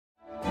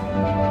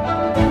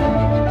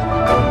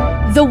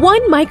The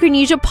One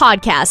Micronesia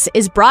podcast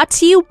is brought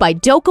to you by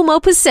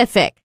Docomo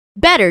Pacific.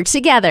 Better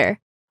together.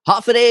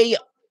 Hafaday,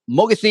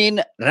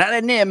 Mogathin,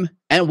 Raranim,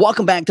 and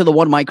welcome back to the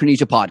One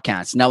Micronesia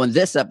podcast. Now, in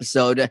this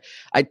episode,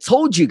 I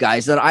told you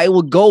guys that I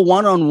will go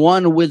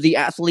one-on-one with the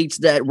athletes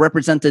that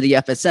represented the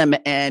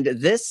FSM, and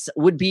this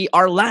would be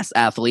our last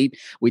athlete.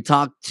 We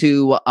talked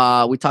to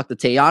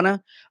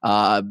Tayana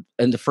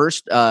in the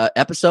first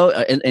episode.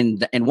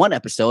 In one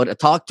episode, I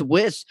talked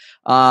with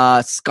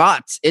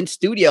Scott in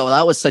studio.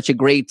 That was such a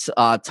great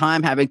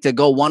time having to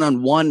go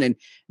one-on-one and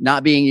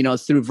not being,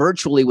 through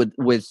virtually with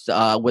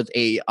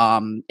a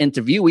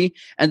interviewee.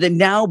 And then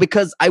now,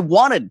 because I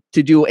wanted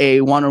to do a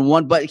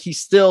one-on-one, but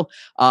he's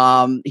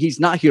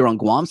not here on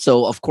Guam.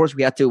 So of course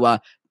we had to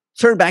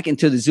turn back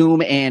into the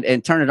Zoom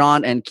and turn it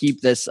on and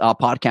keep this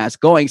podcast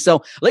going.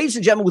 So ladies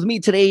and gentlemen, with me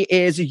today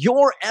is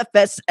your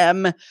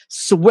FSM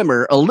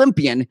swimmer,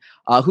 Olympian,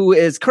 who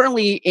is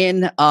currently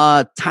in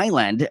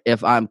Thailand,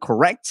 if I'm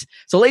correct.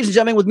 So ladies and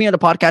gentlemen, with me on the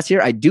podcast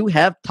here, I do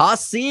have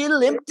Tasil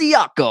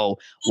Limtiaco.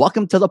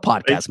 Welcome to the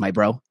podcast, my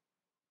bro.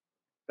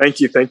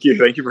 Thank you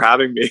for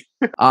having me.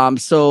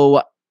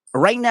 So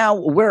right now,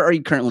 where are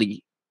you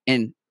currently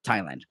in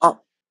Thailand?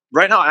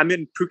 Right now I'm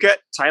in Phuket,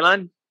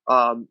 Thailand.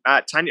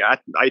 I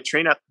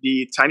train at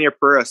the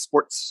Thaniapura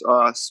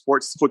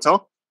Sports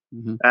Hotel,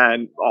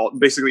 and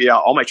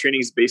all my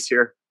training is based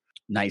here.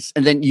 Nice.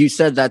 And then you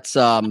said that's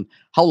how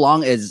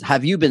long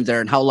have you been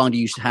there, and how long do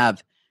you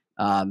have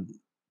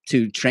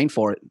to train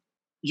for it?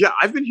 Yeah,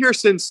 I've been here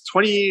since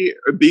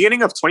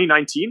beginning of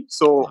 2019.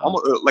 So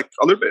almost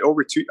a little bit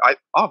over 2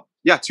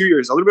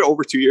 years, a little bit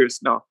over 2 years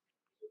now.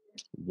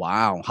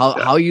 Wow. How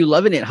are you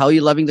loving it? How are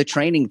you loving the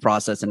training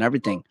process and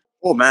everything?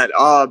 Oh man,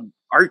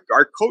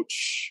 our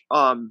coach,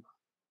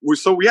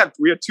 we had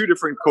two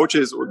different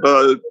coaches,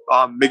 the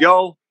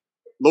Miguel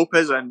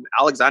Lopez and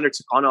Alexander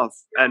Tikhanov,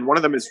 and one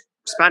of them is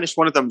Spanish,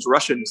 one of them is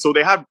Russian. So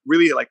they have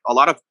really a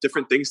lot of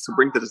different things to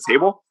bring to the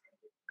table,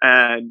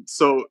 and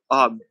so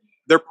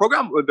their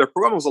program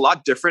was a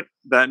lot different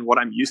than what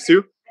I'm used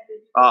to.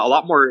 A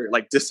lot more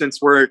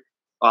distance work.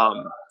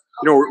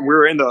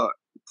 We're in the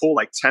pool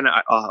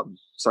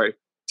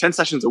 10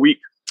 sessions a week.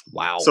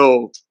 Wow.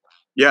 So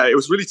yeah, it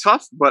was really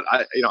tough, but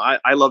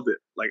I loved it.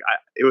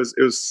 It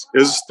was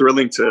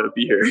thrilling to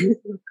be here.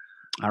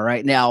 All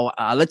right, now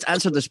let's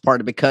answer this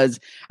part, because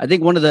I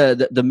think one of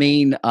the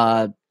main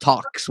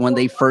talks when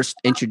they first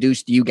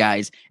introduced you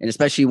guys, and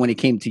especially when it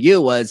came to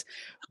you, was,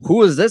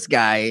 who is this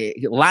guy?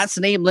 Last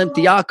name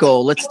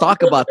Limtiaco. Let's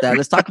talk about that.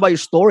 Let's talk about your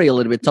story a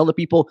little bit. Tell the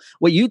people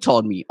what you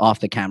told me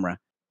off the camera.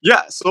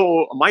 Yeah,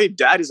 so my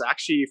dad is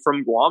actually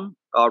from Guam,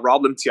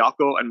 Rob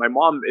Limtiaco, and my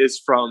mom is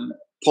from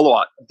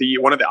Pulawat,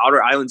 one of the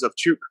outer islands of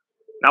Chuuk.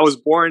 And I was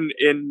born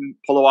in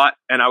Pulawat,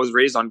 and I was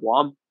raised on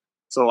Guam.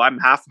 So I'm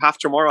half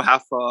Chamorro,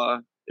 half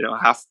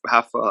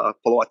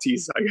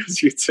Pulawatese, I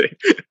guess you'd say.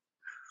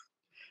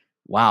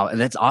 Wow, and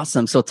that's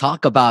awesome. So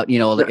talk about,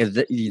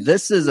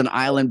 this is an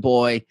island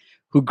boy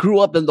who grew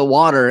up in the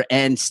water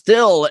and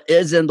still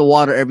is in the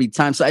water every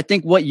time. So I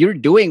think what you're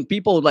doing,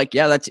 people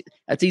that's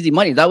easy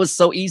money. That was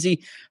so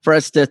easy for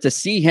us to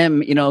see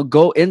him,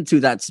 go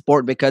into that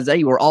sport, because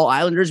hey, we're all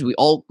islanders. We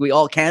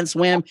all can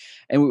swim.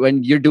 And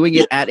when you're doing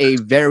it at a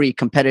very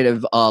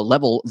competitive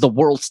level, the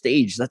world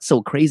stage, that's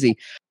so crazy.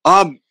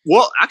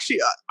 Well,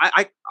 actually,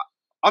 I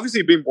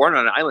obviously being born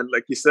on an island,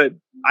 like you said,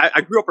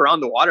 I grew up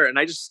around the water, and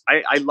I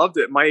loved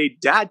it. My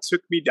dad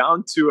took me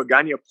down to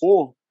Agania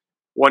Pool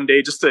one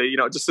day just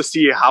to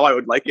see how I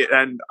would like it,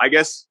 and I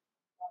guess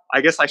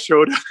I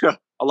showed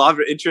a lot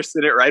of interest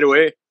in it right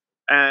away,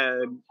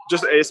 and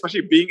just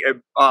especially being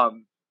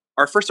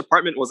our first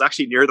apartment was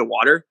actually near the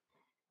water,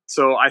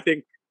 so I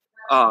think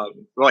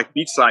we're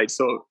beachside.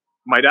 So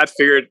my dad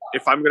figured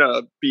if I'm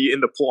gonna be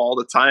in the pool all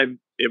the time,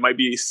 it might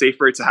be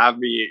safer to have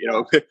me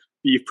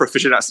be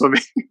proficient at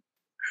swimming.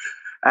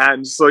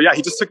 And so yeah,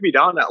 he just took me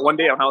down that one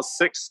day when I was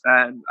 6,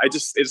 and it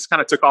just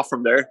kind of took off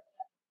from there.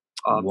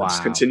 Wow.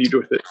 Just continued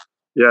with it.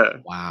 Yeah.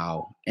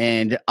 Wow.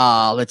 And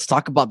let's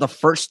talk about the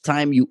first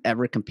time you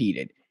ever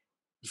competed.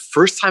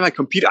 First time I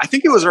competed, I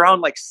think it was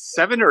around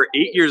 7 or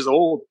 8 years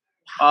old.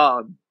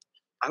 I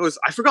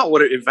forgot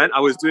what event I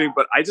was doing,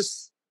 but I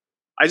just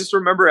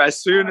remember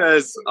as soon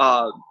as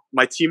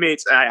my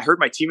teammates, and I heard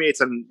my teammates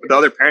and the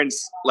other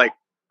parents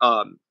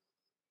kind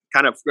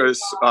of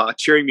was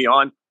cheering me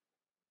on.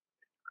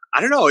 I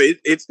don't know. It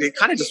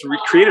kind of just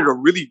recreated a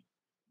really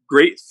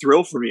great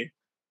thrill for me.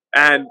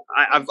 And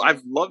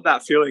I've loved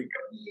that feeling,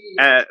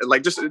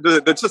 just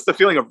the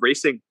feeling of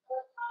racing,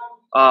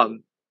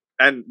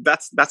 and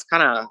that's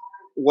kind of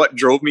what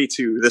drove me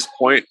to this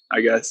point, I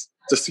guess,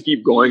 just to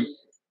keep going.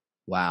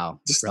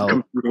 Wow, just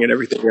competing and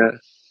everything, yeah.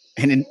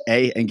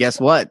 And guess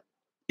what?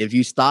 If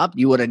you stopped,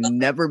 you would have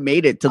never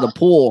made it to the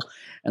pool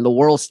and the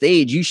world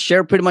stage. You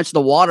share pretty much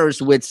the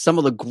waters with some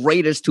of the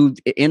greatest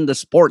in the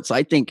sport. So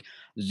I think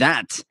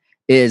that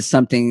is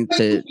something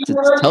to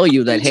tell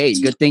you that, hey,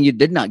 good thing you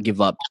did not give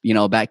up,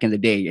 back in the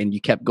day, and you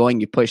kept going,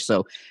 you pushed.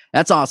 So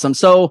that's awesome.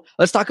 So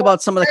let's talk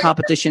about some of the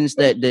competitions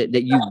that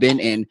you've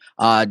been in,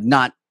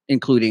 not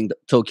including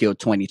Tokyo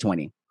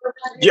 2020.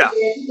 Yeah.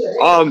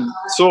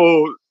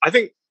 So I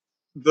think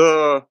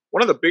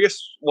one of the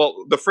biggest,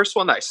 well, the first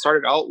one that I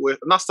started out with,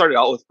 not started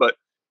out with, but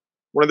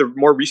one of the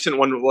more recent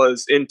one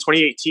was in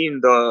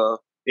 2018,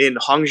 in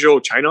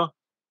Hangzhou, China.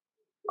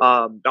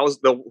 That was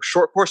the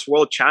short course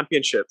world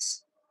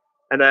championships.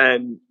 And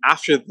then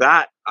after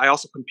that, I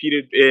also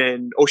competed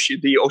in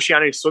the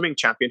Oceanic Swimming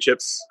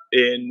Championships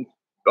in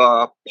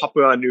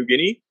Papua New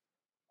Guinea.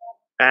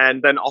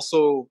 And then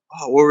also,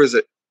 where was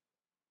it?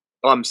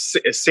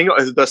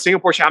 The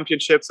Singapore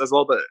Championships, as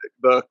well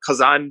the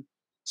Kazan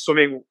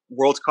Swimming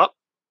World Cup,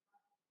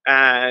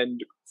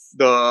 and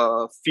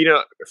the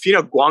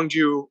FINA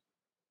Guangzhou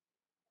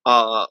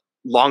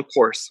long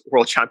course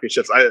World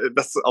Championships.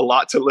 That's a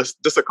lot to list,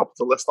 just a couple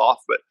to list off,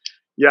 but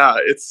yeah,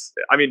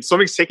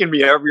 swimming's taken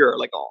me everywhere,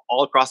 like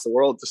all across the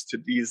world, just to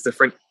these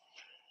different,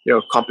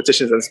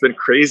 competitions, and it's been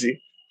crazy.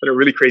 It's been a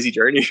really crazy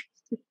journey.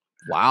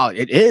 Wow,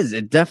 it is.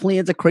 It definitely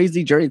is a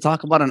crazy journey.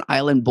 Talk about an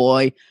island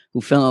boy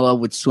who fell in love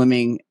with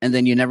swimming, and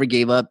then you never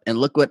gave up. And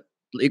look what,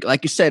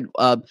 like you said,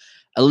 a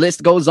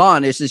list goes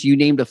on. It's just you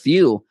named a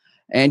few,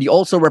 and you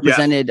also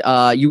represented.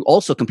 Yeah. You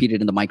also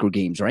competed in the micro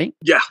games, right?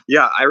 Yeah.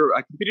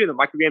 I competed in the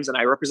micro games, and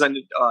I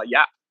represented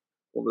Yap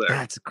over there.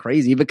 That's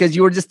crazy, because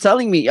you were just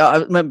telling me. I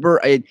remember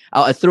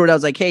I threw it. I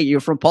was like, "Hey, you're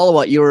from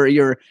Palawa.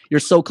 You're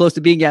so close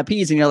to being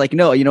Yapese," and you're like,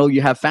 "No,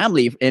 you have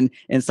family in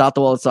South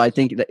World." So I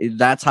think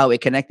that's how it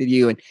connected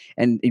you,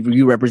 and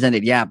you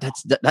represented Yap.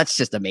 That's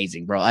just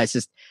amazing, bro. It's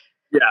just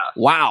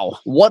wow,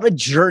 what a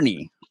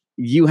journey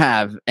you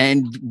have,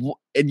 and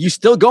you're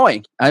still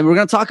going. And we're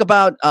gonna talk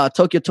about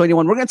Tokyo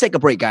 21. We're gonna take a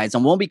break, guys,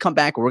 and when we come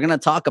back, we're gonna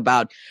talk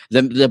about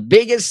the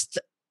biggest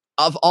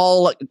of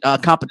all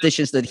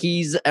competitions that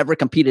he's ever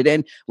competed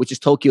in, which is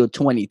Tokyo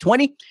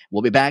 2020.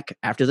 We'll be back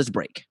after this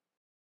break.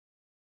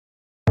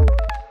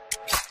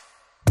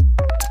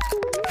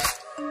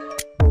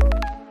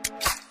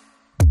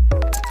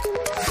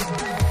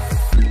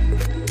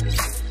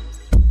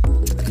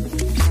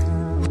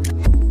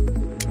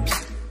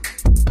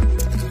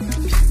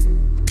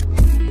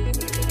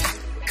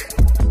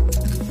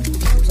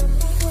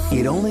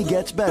 It only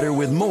gets better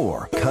with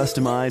more.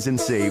 Customize and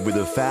save with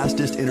the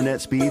fastest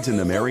internet speeds in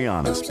the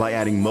Marianas by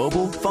adding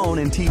mobile, phone,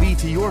 and TV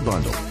to your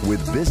bundle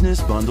with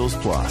Business Bundles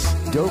Plus.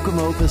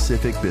 Docomo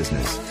Pacific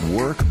Business.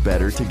 Work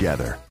better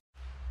together.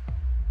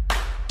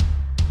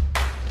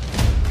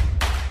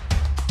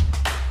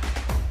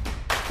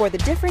 For the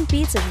different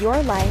beats of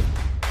your life,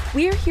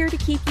 we're here to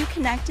keep you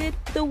connected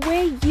the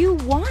way you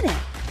want it.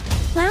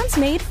 Plans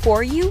made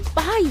for you,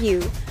 by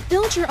you.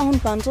 Build your own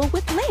bundle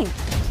with Link.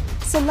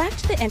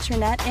 Select the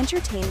internet,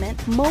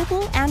 entertainment,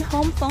 mobile, and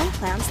home phone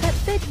plans that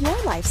fit your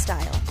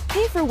lifestyle.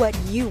 Pay for what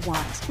you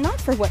want, not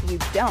for what you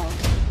don't.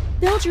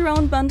 Build your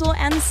own bundle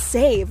and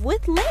save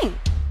with Link.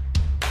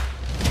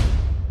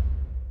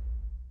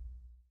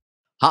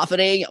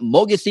 Happening,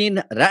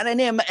 Mogisin,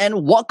 Rananim,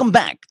 and welcome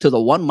back to the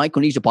One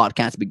Micronesia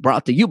podcast, being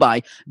brought to you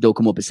by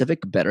Docomo Pacific,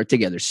 better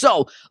together.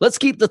 So let's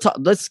keep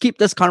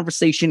this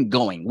conversation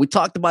going. We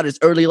talked about his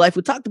early life.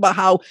 We talked about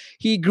how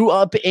he grew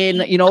up in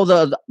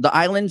the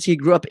islands. He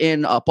grew up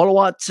in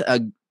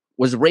Polowat,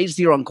 was raised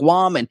here on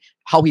Guam, and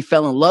how he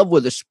fell in love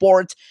with the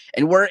sport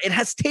and where it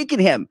has taken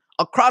him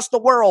across the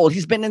world.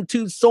 He's been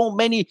into so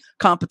many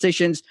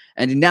competitions,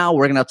 and now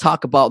we're going to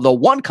talk about the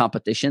one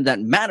competition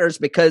that matters,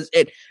 because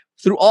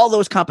through all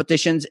those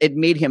competitions, it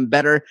made him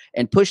better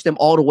and pushed him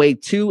all the way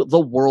to the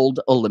World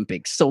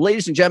Olympics. So,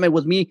 ladies and gentlemen,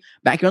 with me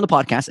back here on the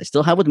podcast, I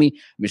still have with me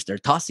Mr.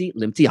 Tossie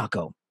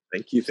Limtiaco.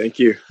 Thank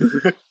you.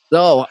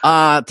 So,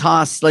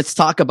 Toss, let's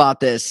talk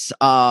about this.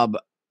 What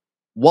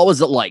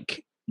was it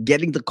like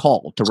getting the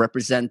call to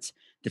represent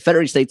the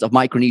Federated States of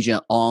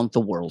Micronesia on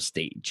the world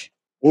stage?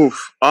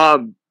 Oof.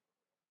 I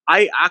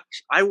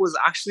was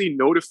actually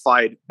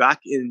notified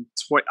back in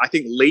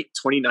late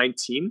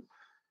 2019.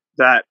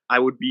 That I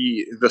would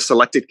be the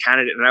selected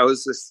candidate, and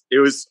it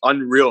was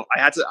unreal. I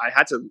had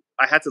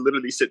to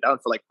literally sit down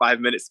for like 5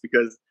 minutes,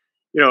 because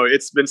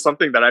it's been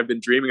something that I've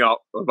been dreaming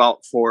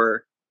about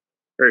for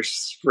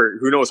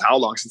who knows how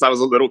long, since I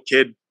was a little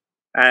kid,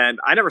 and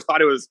I never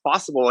thought it was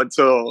possible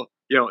until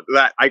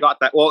that I got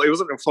that. Well, it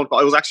wasn't a phone call;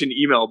 it was actually an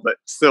email, but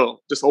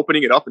still, just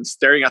opening it up and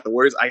staring at the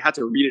words, I had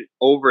to read it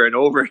over and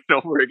over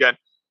and over again,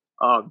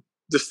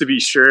 just to be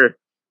sure.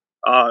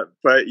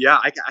 But yeah,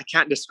 I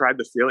can't describe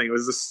the feeling. It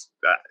was just,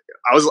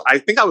 I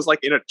think I was like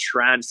in a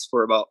trance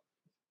for about,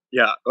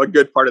 a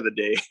good part of the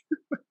day.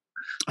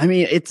 I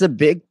mean, it's a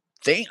big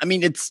thing. I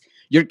mean,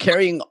 you're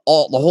carrying the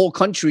whole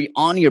country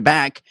on your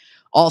back,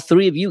 all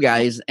three of you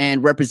guys,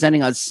 and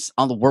representing us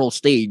on the world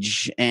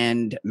stage.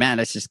 And man,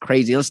 that's just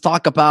crazy. Let's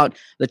talk about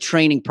the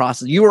training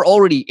process. You were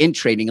already in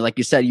training. Like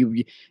you said,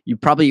 you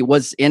probably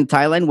was in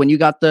Thailand when you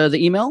got the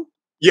email.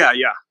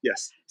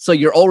 Yes. So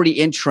you're already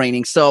in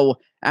training. So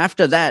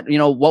after that,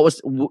 what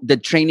was the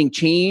training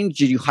change?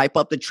 Did you hype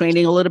up the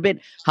training a little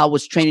bit? How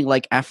was training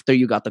like after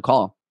you got the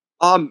call?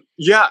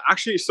 Yeah,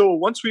 actually, so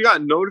once we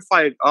got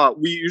notified,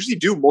 we usually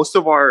do most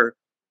of our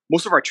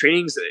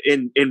trainings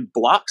in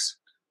blocks,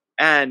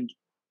 and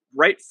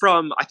right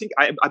from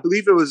I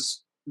believe it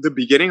was the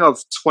beginning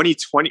of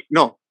 2020.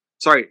 No,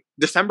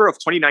 December of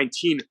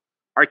 2019,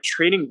 our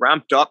training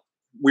ramped up.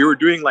 We were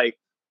doing like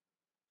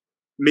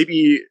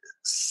maybe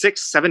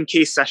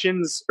 6-7K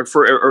sessions or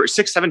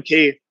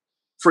 6-7K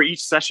for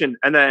each session.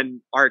 And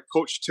then our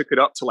coach took it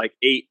up to like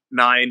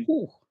 8-9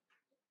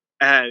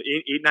 and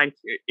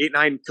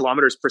 8-9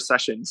 kilometers per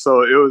session.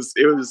 So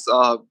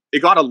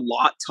it got a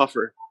lot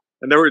tougher.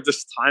 And there were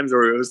just times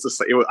where it was just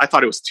like, I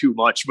thought it was too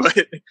much, but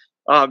it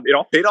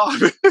all paid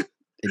off.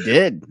 It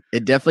did.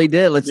 It definitely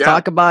did. Let's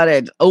talk about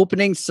it.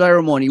 Opening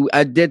ceremony.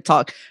 I did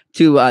talk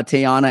to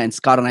Tayana and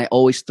Scott, and I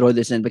always throw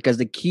this in because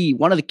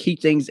one of the key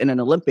things in an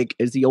Olympic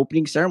is the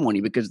opening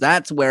ceremony, because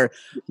that's where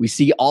we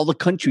see all the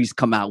countries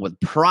come out with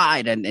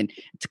pride and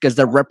because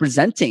they're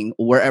representing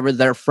wherever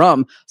they're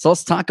from. So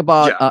let's talk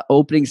about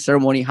opening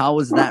ceremony. How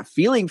was that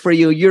feeling for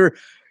you?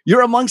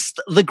 You're amongst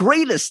the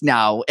greatest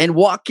now and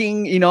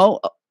walking,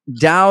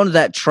 down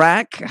that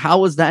track. How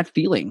was that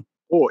feeling?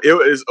 Oh, it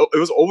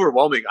was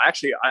overwhelming.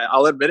 Actually,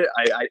 I'll admit it.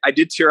 I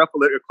did tear up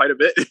quite a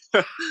bit.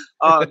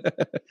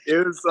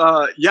 It was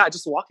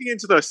just walking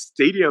into the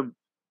stadium.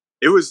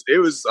 It was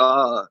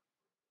I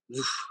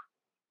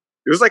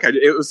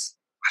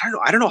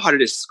don't know how to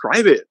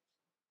describe it.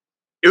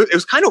 It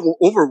was kind of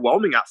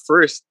overwhelming at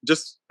first,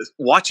 just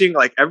watching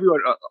like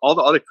everyone, all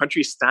the other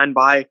countries stand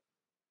by,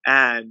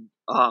 and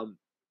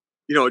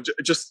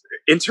just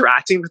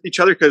interacting with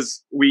each other,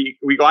 because we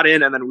got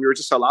in and then we were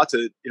just allowed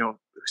to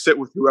sit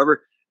with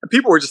whoever, and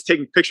people were just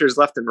taking pictures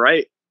left and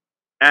right,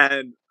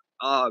 and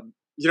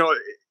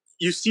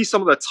you see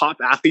some of the top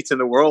athletes in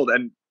the world,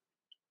 and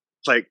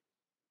like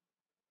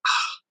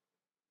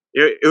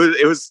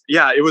it was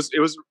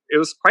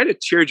quite a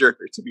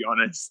tearjerker, to be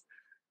honest.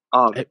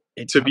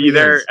 To be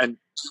there, and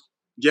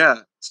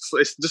so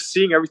it's just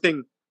seeing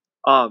everything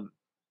from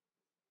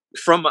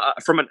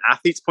an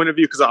athlete's point of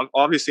view, because I've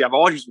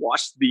always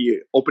watched the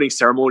opening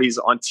ceremonies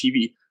on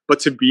TV, but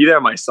to be there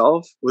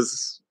myself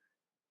was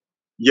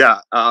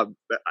I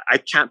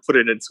can't put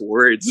it into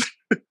words.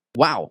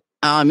 Wow.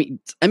 I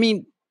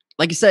mean,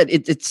 like you said,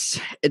 it's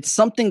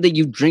something that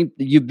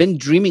you've been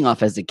dreaming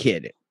of as a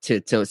kid,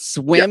 to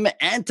swim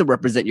and to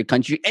represent your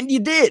country, and you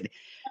did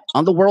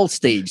on the world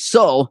stage.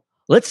 So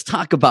let's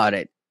talk about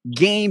it.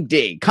 Game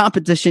day,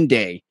 competition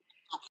day.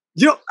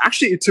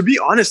 Actually, to be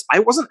honest, I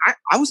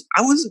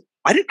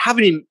didn't have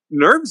any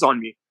nerves on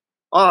me,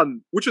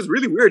 which was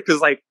really weird, because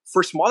like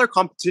for smaller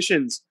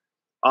competitions,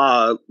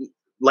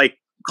 like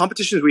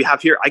competitions we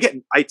have here,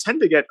 I tend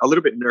to get a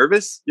little bit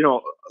nervous,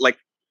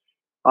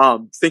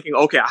 thinking,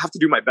 okay, I have to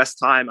do my best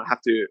time. I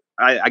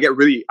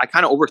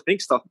kind of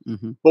overthink stuff.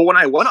 Mm-hmm. But when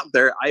I went up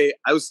there, I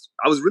was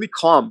really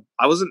calm.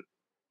 I wasn't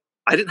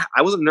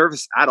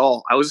nervous at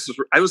all. I was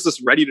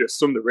just ready to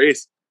swim the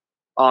race.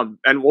 And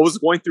what was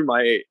going through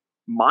my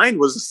mind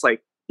was just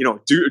like,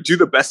 do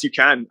the best you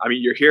can. I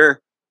mean, you're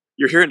here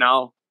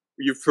now.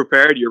 You've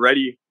prepared. You're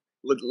ready.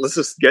 Let's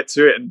just get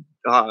to it, and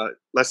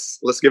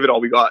let's give it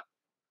all we got.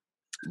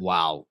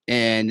 Wow.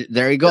 And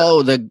there you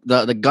go.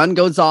 The gun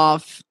goes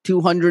off.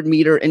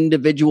 200-meter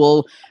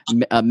individual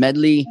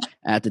medley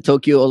at the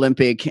Tokyo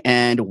Olympic,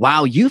 and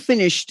wow, you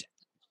finished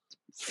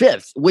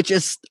 5th, which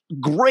is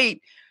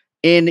great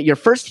in your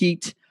first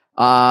heat.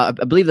 I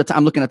believe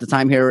I'm looking at the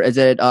time here. Is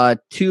it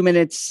 2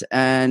 minutes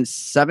and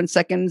 7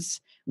 seconds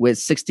with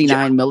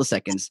 69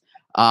 milliseconds?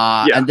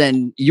 And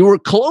then you were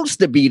close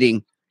to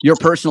beating your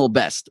personal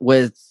best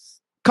with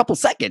a couple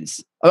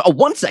seconds,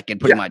 1 second,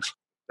 pretty much.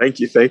 Thank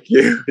you.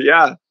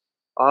 Yeah.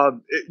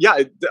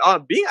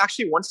 Being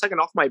actually 1 second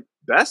off my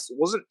best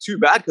wasn't too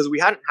bad, because we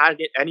hadn't had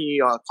any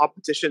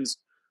competitions,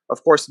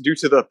 of course, due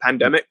to the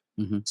pandemic.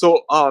 Mm-hmm.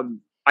 So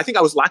I think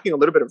I was lacking a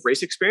little bit of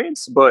race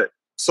experience, but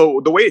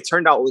so the way it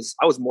turned out was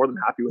I was more than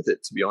happy with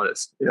it, to be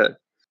honest. Yeah.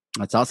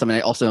 That's awesome. And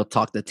I also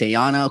talked to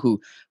Tayana, who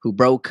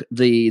broke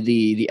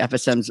the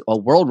FSM's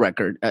world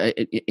record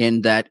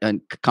in that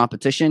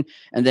competition.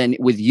 And then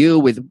with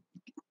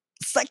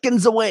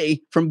seconds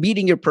away from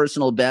beating your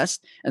personal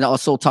best. And I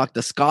also talked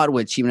to Scott,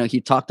 which, he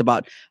talked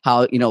about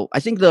how, I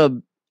think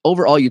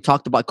overall you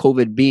talked about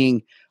COVID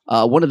being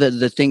one of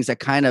the things that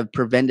kind of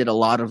prevented a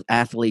lot of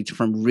athletes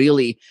from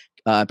really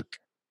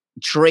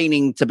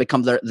training to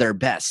become their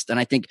best. And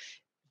I think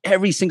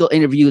every single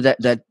interview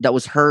that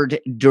was heard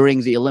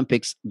during the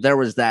Olympics, there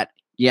was that,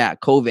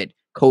 COVID,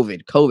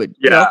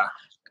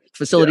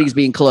 facilities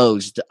being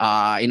closed,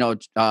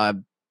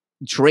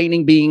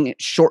 training being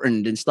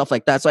shortened and stuff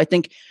like that. So I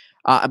think,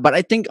 but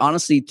I think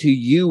honestly, to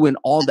you and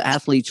all the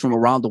athletes from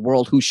around the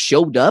world who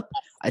showed up,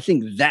 I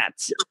think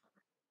that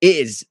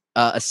is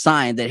a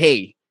sign that,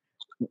 hey,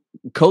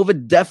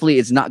 COVID definitely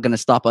is not going to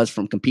stop us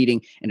from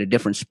competing in a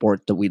different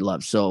sport that we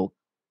love. So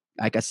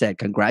like I said,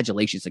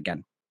 congratulations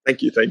again.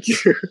 Thank you.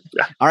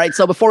 Yeah. All right.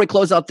 So before we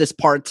close out this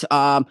part,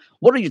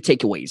 what are your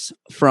takeaways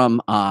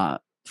from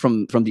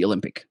the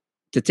Olympic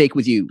to take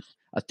with you?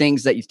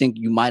 Things that you think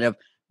you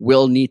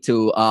will need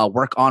to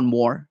work on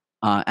more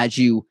as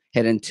you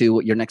head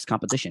into your next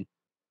competition?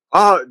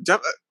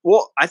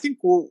 Well, I think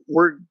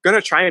we're going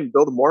to try and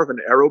build more of an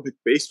aerobic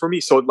base for me.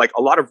 So like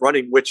a lot of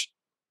running, which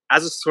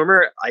as a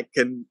swimmer, I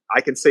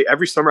can say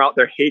every swimmer out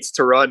there hates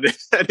to run,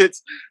 and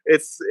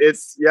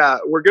it's yeah,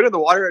 we're good in the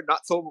water,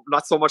 not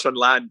so much on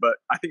land, but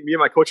I think me and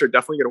my coach are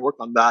definitely going to work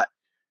on that,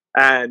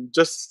 and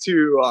just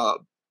to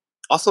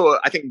also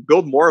I think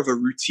build more of a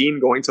routine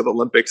going to the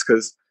Olympics,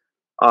 because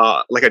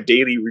like a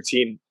daily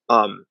routine.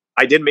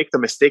 I did make the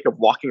mistake of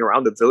walking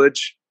around the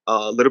village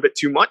a little bit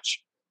too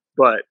much,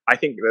 but I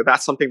think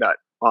that's something that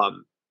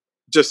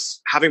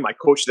just having my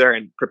coach there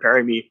and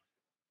preparing me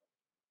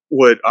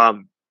would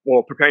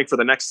preparing for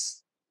the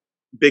next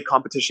big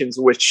competitions,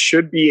 which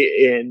should be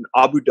in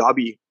Abu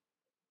Dhabi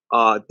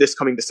this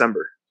coming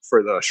December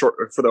for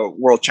the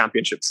World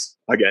Championships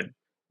again.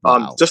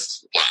 Wow.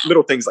 Just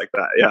little things like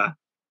that. Yeah,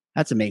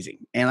 that's amazing.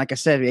 And like I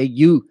said,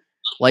 you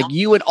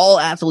and all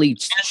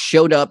athletes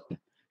showed up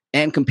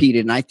and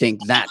competed, and I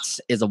think that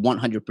is a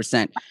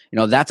 100%.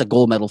 That's a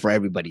gold medal for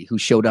everybody who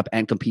showed up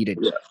and competed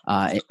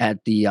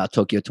at the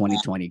Tokyo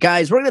 2020.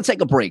 Guys, we're going to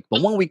take a break,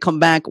 but when we come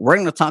back, we're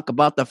going to talk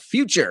about the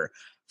future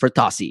for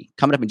Tassi.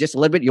 Coming up in just a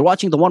little bit, you're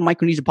watching the One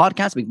Micronesia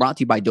podcast, being brought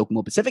to you by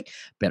Docomo Pacific.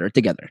 Better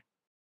together.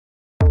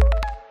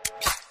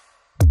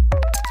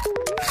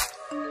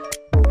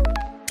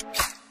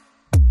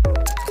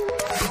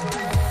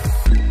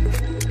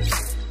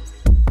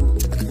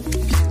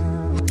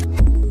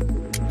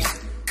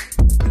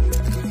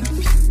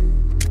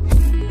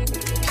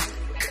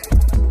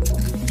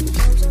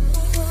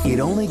 It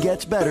only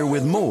gets better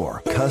with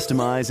more.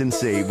 Customize and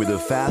save with the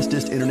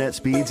fastest internet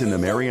speeds in the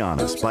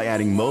Marianas by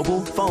adding mobile,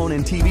 phone,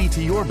 and TV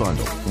to your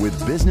bundle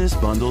with Business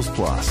Bundles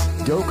Plus.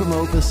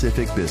 Docomo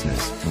Pacific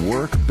Business.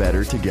 Work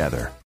better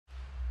together.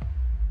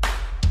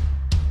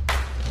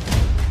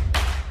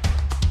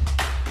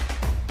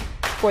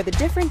 For the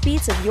different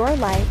beats of your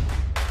life,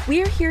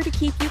 we're here to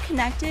keep you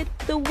connected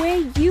the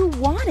way you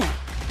want it.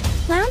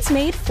 Plans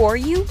made for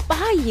you,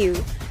 by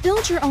you.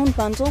 Build your own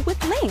bundle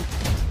with Link.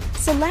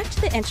 Select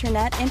the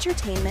internet,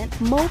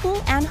 entertainment,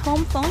 mobile, and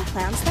home phone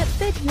plans that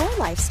fit your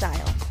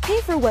lifestyle.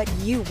 Pay for what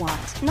you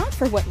want, not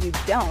for what you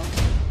don't.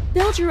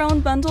 Build your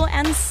own bundle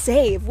and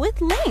save with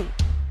Link.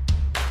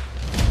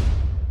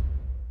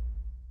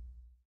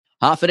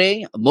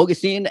 Hafide,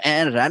 Mogasin,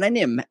 and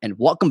Rananim, and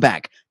welcome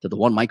back to the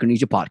One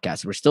Micronesia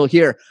podcast. We're still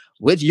here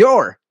with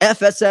your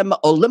FSM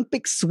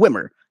Olympic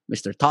swimmer,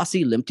 Mr.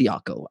 Tassi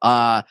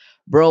Limtiaco.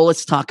 Bro,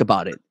 let's talk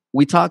about it.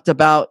 We talked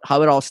about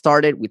how it all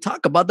started. We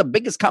talked about the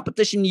biggest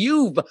competition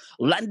you've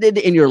landed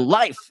in your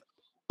life,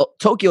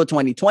 Tokyo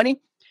 2020.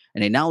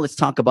 And then now let's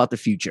talk about the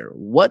future.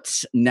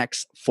 What's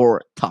next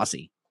for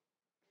Tassi?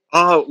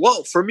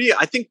 Well, for me,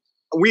 I think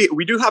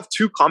we do have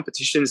two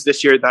competitions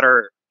this year that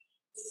are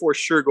for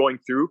sure going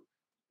through,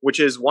 which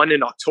is one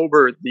in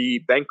October, the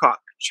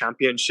Bangkok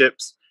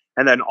Championships,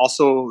 and then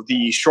also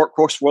the Short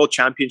Course World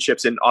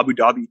Championships in Abu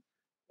Dhabi.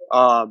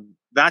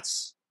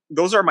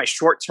 Those are my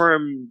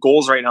short-term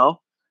goals right now.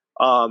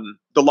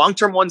 The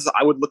long-term ones that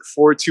I would look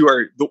forward to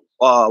are the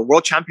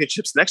World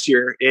Championships next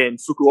year in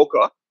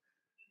Fukuoka.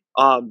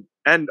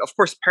 And of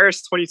course,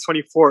 Paris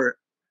 2024.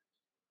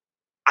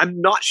 I'm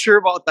not sure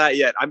about that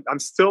yet. I'm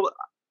still,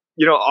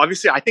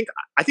 obviously I think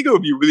it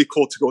would be really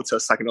cool to go to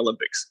a second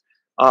Olympics.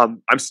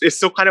 It's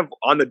still kind of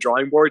on the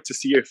drawing board to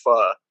see if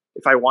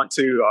I want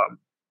to,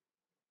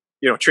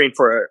 train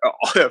for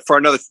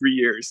another 3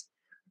 years.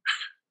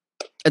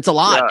 It's a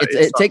lot.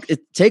 Yeah,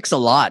 it takes a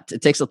lot.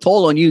 It takes a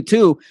toll on you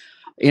too.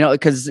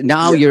 Because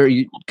now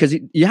because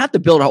you have to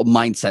build a whole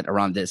mindset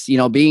around this,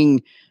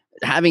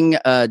 having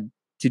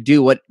to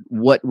do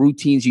what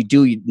routines you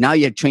do. Now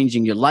you're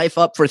changing your life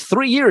up for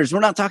 3 years.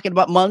 We're not talking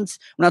about months.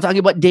 We're not talking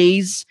about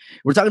days.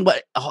 We're talking about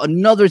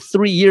another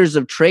 3 years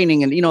of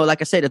training. And,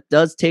 like I said, it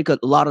does take a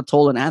lot of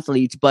toll on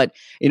athletes. But,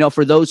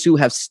 for those who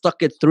have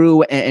stuck it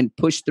through and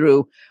pushed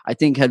through, I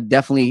think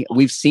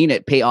we've seen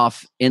it pay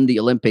off in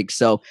the Olympics.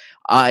 So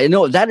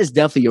that is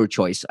definitely your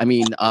choice. I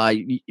mean,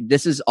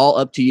 this is all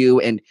up to you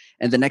and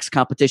the next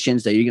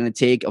competitions that you're going to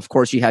take. Of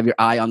course, you have your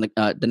eye on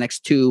the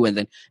next two, and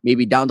then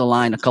maybe down the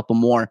line, a couple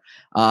more.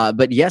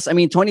 But yes, I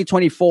mean,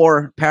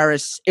 2024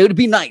 Paris, it would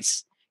be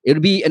nice. It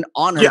would be an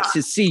honor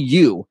to see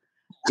you,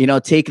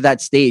 take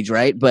that stage.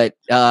 Right. But,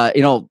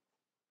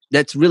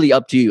 that's really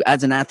up to you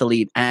as an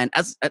athlete and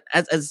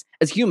as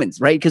humans.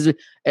 Right. Because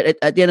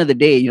at the end of the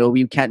day,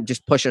 we can't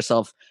just push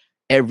ourselves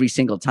every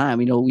single time.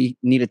 We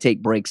need to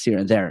take breaks here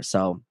and there.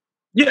 So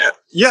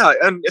yeah,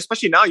 and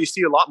especially now you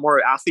see a lot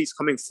more athletes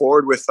coming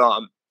forward with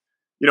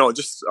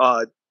just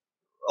a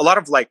lot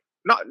of like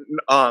not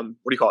what do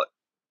you call it,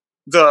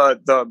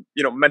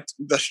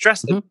 the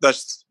stress,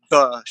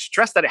 the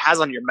stress that it has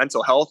on your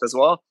mental health as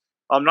well,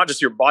 not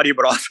just your body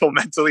but also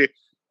mentally.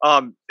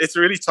 It's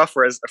really tough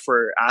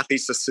for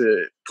athletes just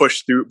to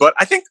push through. But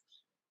I think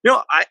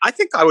I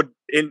think I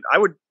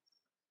would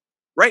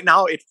right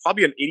now, it's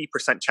probably an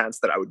 80% chance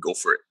that I would go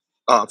for it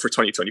for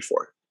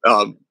 2024.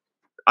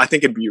 I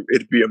think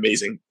it'd be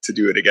amazing to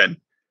do it again,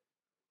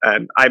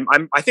 and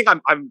I think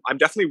I'm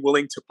definitely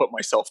willing to put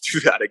myself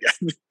through that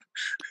again.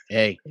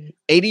 Hey,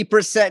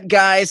 80%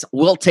 guys,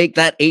 we'll take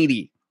that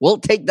 80. We'll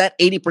take that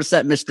 80%,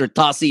 Mr.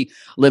 Tasi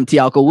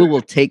Limtiaco. We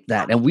will take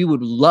that. And we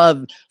would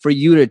love for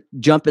you to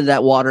jump in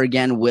that water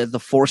again with the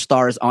 4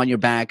 stars on your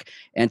back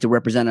and to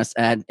represent us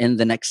in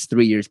the next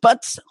 3 years.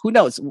 But who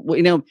knows?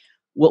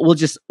 We'll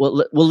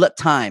let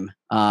time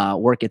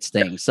work its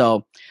thing.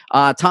 So,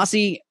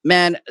 Tasi,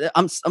 man,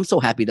 I'm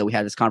so happy that we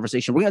had this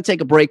conversation. We're gonna take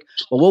a break,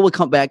 but when we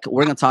come back,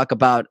 we're gonna talk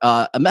about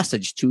a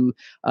message to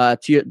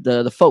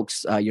the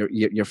folks,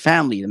 your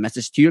family, the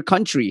message to your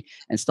country,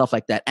 and stuff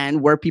like that,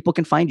 and where people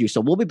can find you. So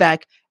we'll be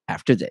back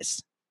after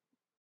this.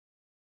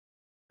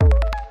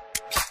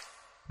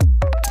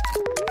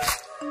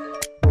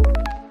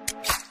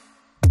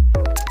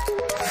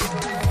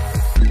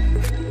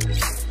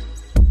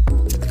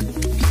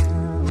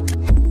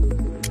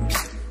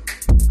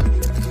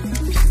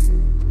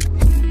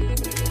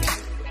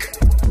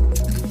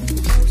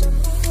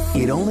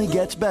 It only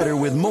gets better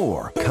with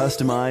more.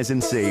 Customize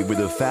and save with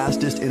the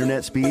fastest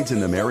internet speeds in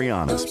the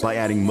Marianas by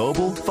adding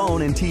mobile,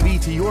 phone, and TV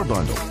to your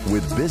bundle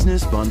with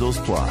Business Bundles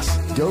Plus.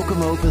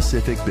 Docomo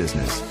Pacific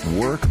Business.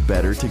 Work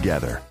better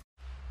together.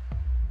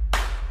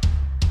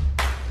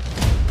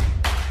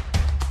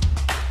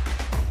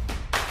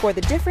 For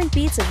the different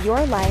beats of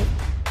your life,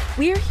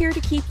 we're here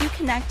to keep you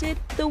connected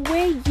the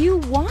way you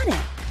want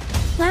it.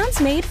 Plans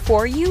made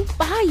for you,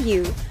 by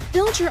you.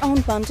 Build your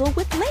own bundle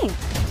with Link.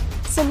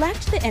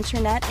 Select the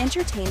internet,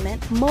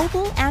 entertainment,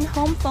 mobile, and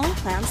home phone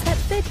plans that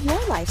fit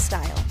your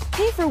lifestyle.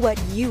 Pay for what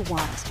you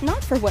want,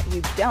 not for what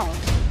you don't.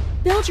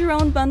 Build your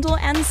own bundle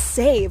and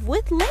save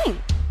with Link.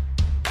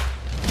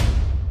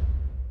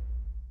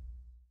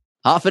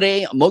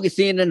 Hafide,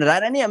 Mogathin, and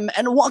Raranim,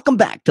 and welcome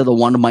back to the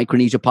One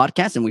Micronesia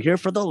podcast. And we're here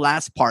for the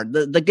last part,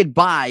 the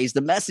goodbyes, the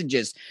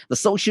messages, the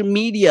social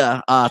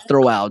media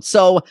throwout.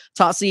 So,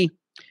 Tasi,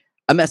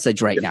 a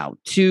message right now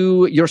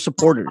to your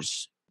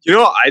supporters.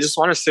 I just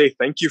want to say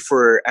thank you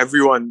for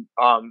everyone,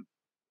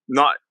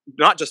 not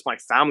just my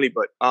family,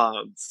 but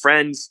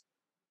friends,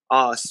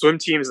 swim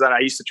teams that I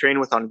used to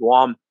train with on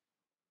Guam,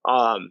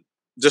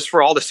 just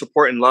for all the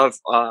support and love.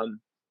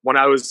 When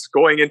I was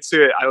going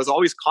into it, I was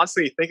always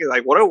constantly thinking,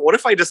 like, what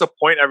if I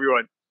disappoint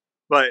everyone?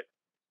 But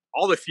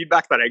all the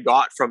feedback that I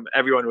got from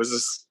everyone was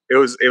just, it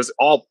was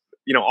all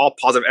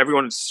positive.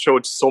 Everyone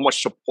showed so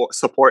much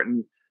support,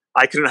 and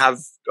I couldn't have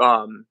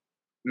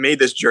made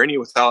this journey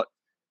without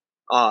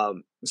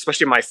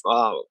especially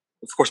of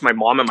course, my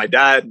mom and my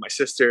dad, my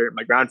sister,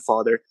 my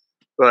grandfather,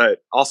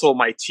 but also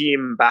my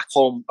team back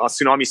home,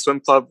 Tsunami Swim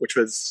Club, which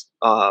was,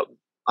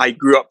 I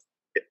grew up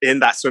in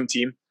that swim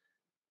team.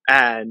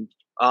 And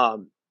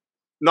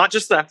not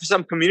just the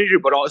FSM community,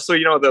 but also,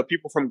 the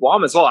people from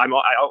Guam as well.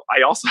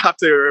 I also have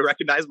to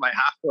recognize my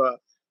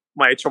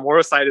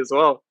Chamorro side as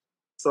well.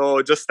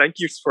 So just thank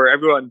you for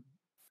everyone,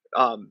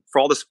 for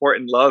all the support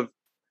and love,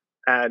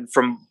 and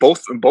from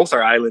both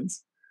our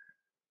islands.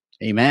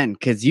 Amen.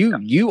 Because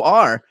you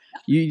are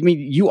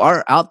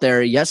out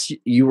there. Yes,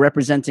 you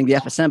representing the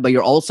FSM, but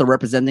you're also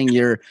representing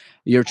your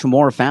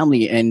Chamorro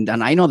family, and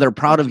I know they're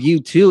proud of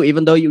you too.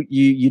 Even though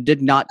you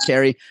did not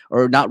carry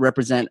or not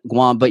represent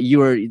Guam, but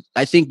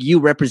I think you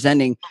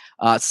representing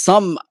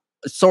some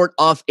sort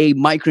of a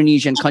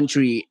Micronesian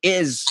country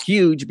is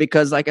huge,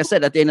 because like I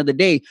said, at the end of the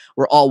day,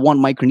 we're all one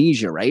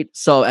Micronesia, right?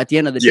 So at the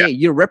end of the day,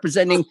 you're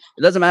representing,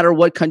 it doesn't matter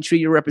what country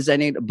you're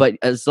representing, but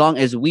as long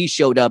as we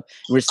showed up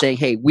and we're saying,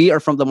 hey, we are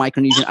from the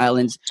Micronesian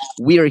Islands,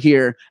 we are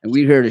here, and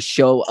we're here to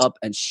show up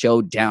and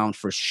show down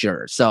for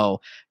sure. So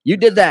you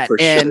did that,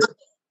 and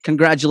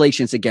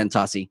congratulations again,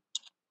 Tasi.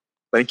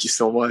 Thank you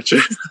so much.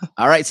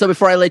 All right. So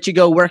before I let you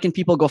go, where can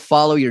people go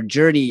follow your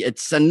journey?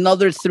 It's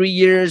another 3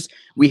 years.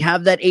 We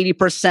have that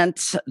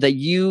 80% that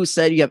you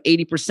said you have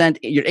 80%.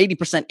 You're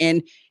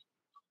 80%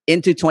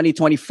 into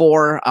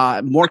 2024.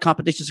 More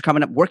competitions are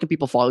coming up. Where can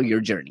people follow your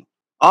journey?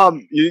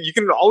 You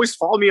can always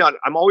follow me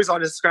I'm always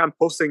on Instagram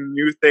posting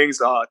new things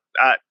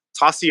at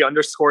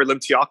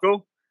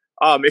Tasi_Limtiaco.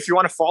 If you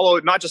want to follow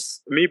not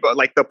just me, but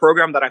like the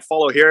program that I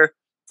follow here,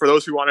 for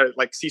those who want to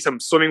like see some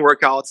swimming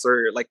workouts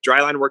or like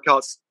dryland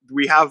workouts,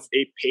 we have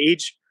a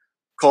page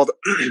called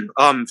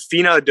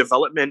FINA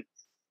Development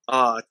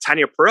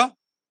Tanyapura.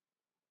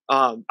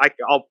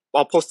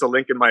 I'll post a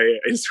link in my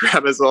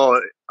Instagram as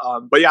well.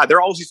 But yeah,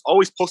 they're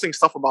always posting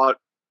stuff about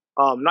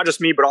not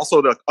just me, but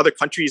also the other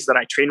countries that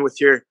I train with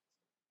here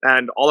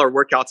and all our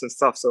workouts and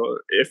stuff. So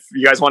if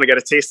you guys want to get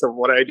a taste of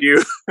what I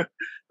do,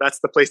 that's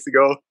the place to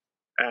go.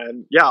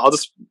 And yeah, I'll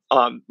just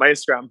my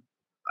Instagram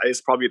is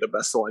probably the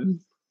best one.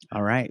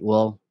 All right.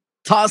 Well,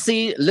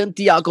 Tasi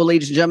Limtiaco,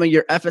 ladies and gentlemen,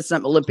 your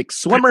FSM Olympic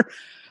swimmer.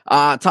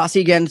 Tasi,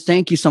 again,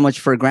 thank you so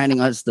much for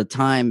granting us the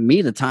time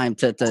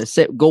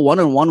to go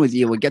one-on-one with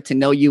you and get to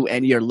know you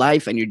and your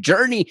life and your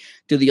journey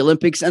to the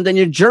Olympics, and then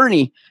your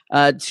journey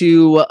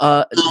to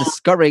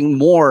discovering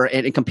more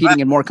and competing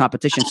in more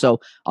competition.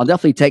 So I'll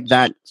definitely take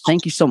that.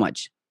 Thank you so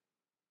much.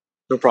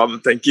 No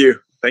problem. Thank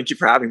you. Thank you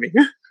for having me.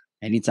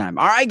 Anytime.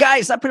 All right,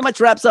 guys, that pretty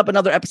much wraps up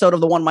another episode of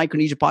the One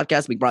Micronesia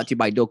podcast, being brought to you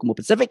by Docomo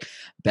Pacific.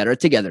 Better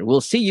together.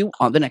 We'll see you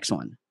on the next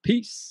one.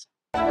 Peace.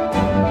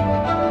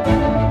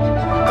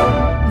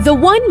 The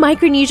One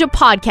Micronesia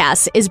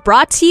podcast is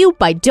brought to you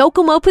by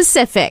Docomo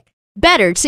Pacific. Better